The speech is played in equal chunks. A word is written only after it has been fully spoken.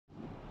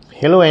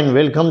Hello and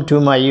welcome to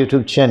my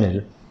YouTube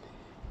channel.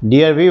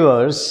 Dear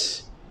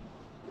viewers,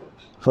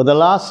 for the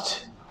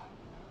last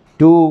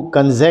two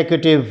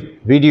consecutive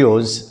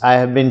videos I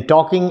have been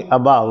talking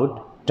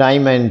about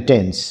time and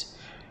tense,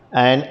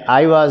 and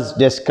I was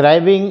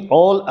describing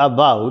all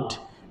about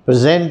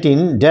present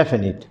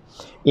indefinite.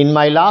 In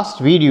my last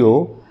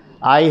video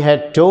I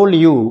had told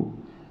you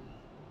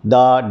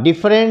the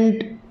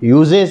different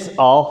uses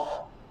of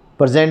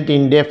present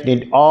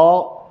indefinite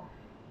or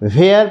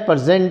where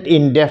present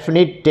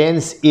indefinite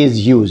tense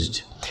is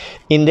used.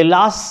 In the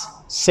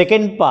last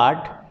second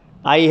part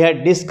I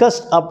had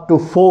discussed up to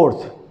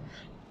fourth.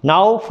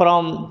 Now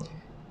from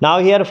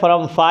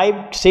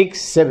 5, 6,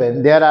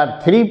 7 there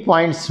are 3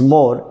 points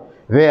more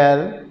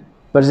where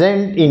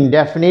present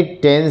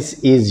indefinite tense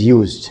is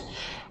used.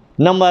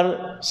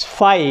 Number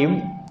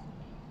 5,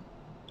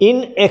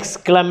 in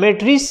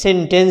exclamatory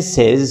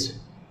sentences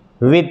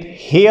with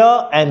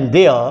here and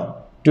there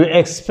to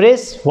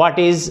express what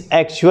is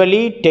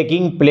actually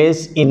taking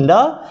place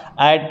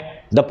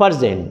at the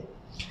present.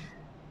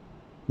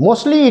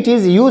 Mostly it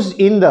is used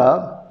in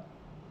the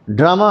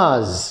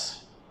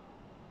dramas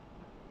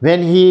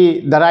when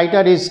the writer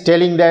is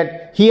telling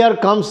that here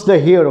comes the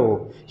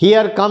hero,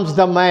 here comes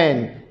the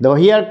man,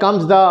 here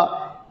comes the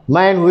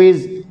man who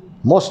is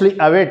mostly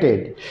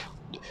awaited.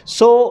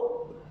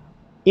 So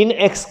in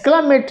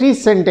exclamatory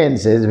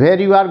sentences where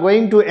you are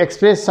going to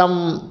express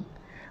some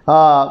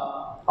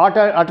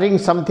uttering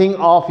something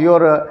of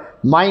your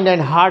mind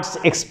and heart's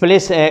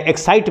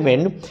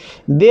excitement,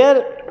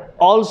 there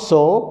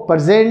also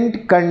present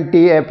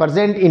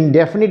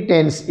indefinite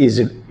tense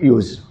is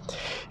used.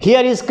 Here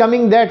is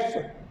coming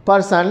that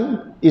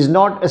person is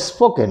not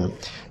spoken.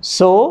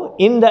 So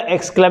in the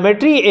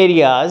exclamatory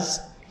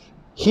areas,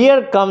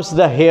 here comes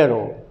the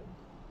hero.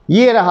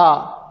 ये रहा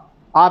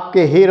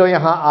आपके hero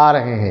यहाँ आ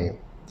रहे हैं.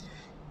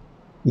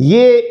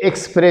 ये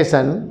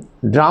expression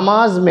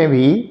dramas में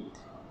भी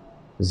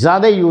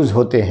ज़्यादा यूज़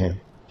होते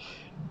हैं.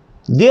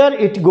 देयर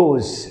इट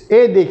गोज़,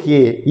 ए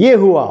देखिए ये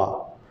हुआ.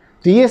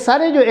 तो ये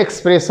सारे जो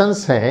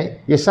एक्सप्रेशंस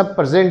हैं ये सब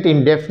प्रेजेंट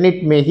इंडेफिनिट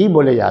में ही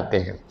बोले जाते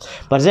हैं.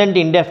 प्रेजेंट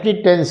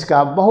इंडेफिनिट टेंस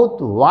का बहुत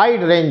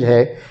वाइड रेंज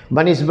है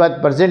बनिस्बत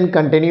प्रेजेंट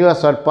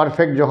कंटिन्यूअस और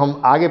परफेक्ट जो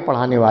हम आगे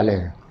पढ़ाने वाले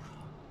हैं.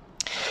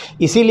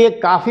 इसीलिए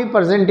काफ़ी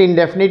प्रेजेंट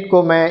इंडेफिनिट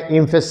को मैं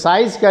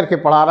एम्फेसाइज करके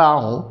पढ़ा रहा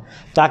हूँ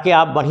ताकि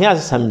आप बढ़िया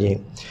से समझें.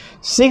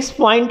 6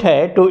 पॉइंट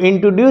है टू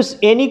इंट्रोड्यूस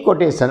एनी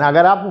कोटेशन.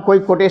 अगर आपको कोई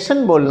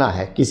कोटेशन बोलना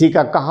है, किसी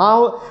का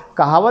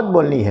कहावत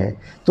बोलनी है,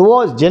 तो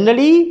वो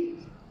generally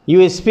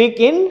you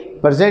speak in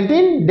present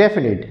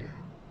indefinite.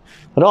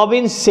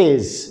 Robin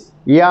says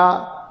या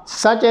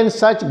such and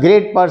such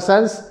great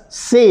persons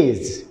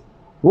says,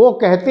 वो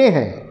कहते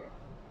हैं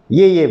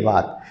ये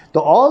बात. तो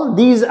all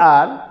these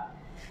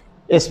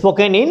are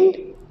spoken in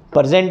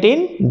present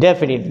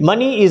indefinite.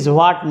 Money is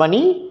what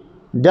money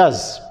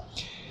does.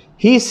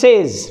 He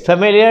says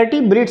familiarity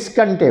breeds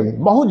contempt.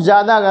 बहुत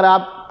ज़्यादा अगर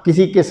आप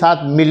किसी के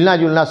साथ मिलना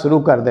जुलना शुरू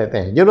कर देते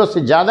हैं, ज़रूरत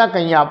से ज़्यादा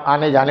कहीं आप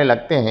आने जाने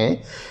लगते हैं,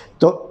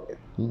 तो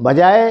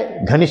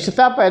बजाय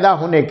घनिष्ठता पैदा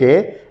होने के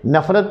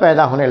नफ़रत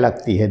पैदा होने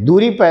लगती है,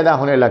 दूरी पैदा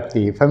होने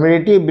लगती है.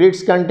 familiarity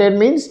breeds contempt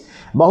मीन्स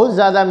बहुत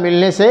ज़्यादा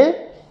मिलने से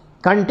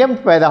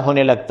कंटेम्प्ट पैदा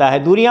होने लगता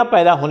है, दूरियां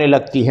पैदा होने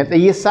लगती हैं. तो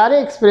ये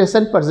सारे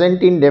एक्सप्रेशन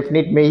प्रेजेंट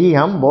इंडेफिनिट में ही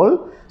हम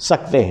बोल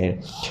सकते हैं.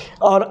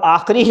 और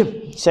आखिरी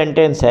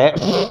सेंटेंस है,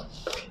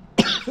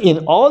 in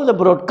all the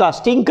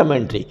broadcasting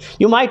commentary.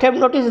 You might have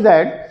noticed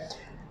that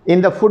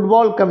in the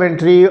football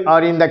commentary or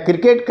in the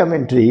cricket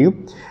commentary,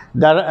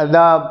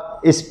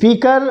 the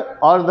speaker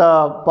or the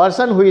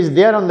person who is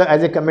there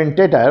as a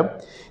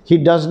commentator, he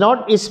does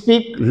not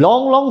speak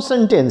long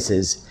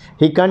sentences.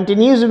 He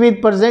continues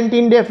with present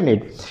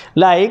indefinite.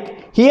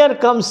 Like, here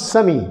comes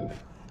Sami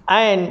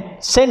and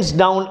sends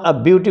down a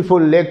beautiful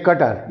leg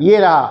cutter. ये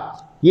रहा,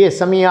 ये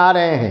समी आ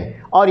रहे हैं,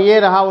 और ये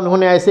रहा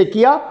उन्होंने ऐसे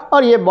किया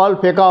और ये बॉल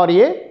फेंका और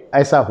ये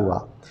ऐसा हुआ.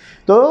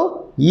 तो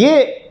ये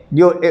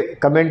जो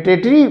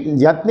कमेंटेटरी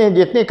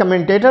जितने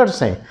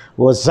कमेंटेटर्स हैं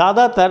वो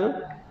ज़्यादातर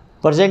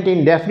प्रेजेंट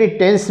इंडेफिनिट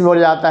टेंस में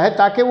बोला जाता है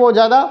ताकि वो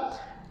ज़्यादा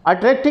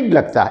अट्रैक्टिव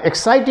लगता है,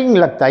 एक्साइटिंग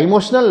लगता है,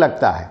 इमोशनल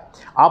लगता है.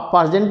 आप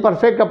प्रेजेंट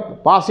परफेक्ट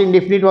पास्ट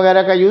इंडेफिनिट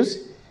वगैरह का यूज़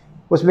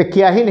उसमें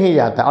किया ही नहीं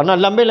जाता, और ना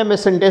लंबे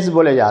सेंटेंस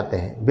बोले जाते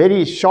हैं.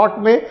 वेरी शॉर्ट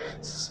में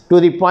टू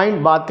द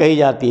पॉइंट बात कही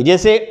जाती है.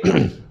 जैसे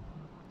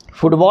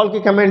फुटबॉल की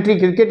कमेंट्री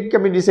क्रिकेट की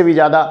कमेंट्री से भी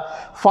ज़्यादा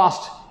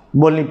फास्ट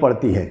बोलनी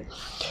पड़ती है.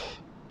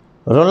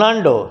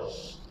 Ronaldo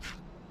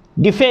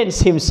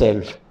defends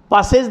himself,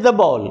 passes the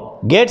ball,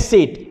 gets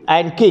it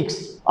and kicks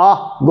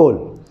गोल.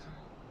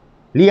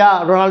 लिया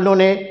रोनाल्डो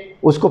ने,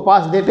 उसको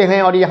पास देते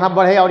हैं और यहाँ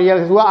बढ़े और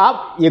यह हुआ,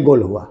 आप ये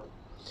गोल हुआ.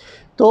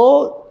 तो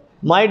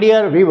my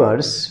dear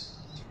viewers,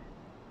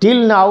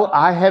 till now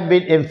I have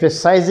been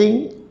emphasizing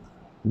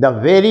the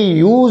very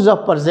use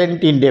of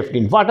present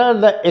indefinite. What are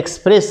the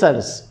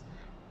expressions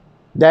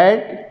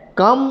that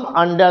come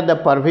under the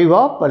purview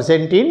of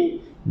present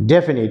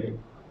indefinite.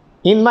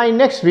 In my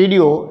next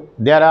video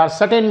there are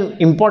certain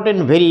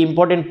very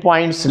important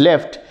points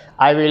left.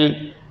 I will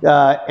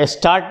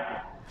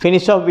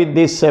finish off with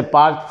this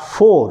part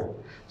 4.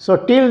 So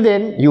till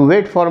then, you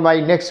wait for my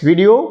next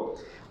video.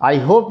 I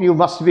hope you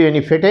must be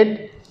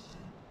benefited.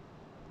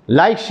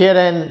 Like, share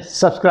and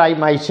subscribe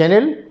my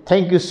channel.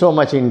 Thank you so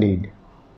much indeed.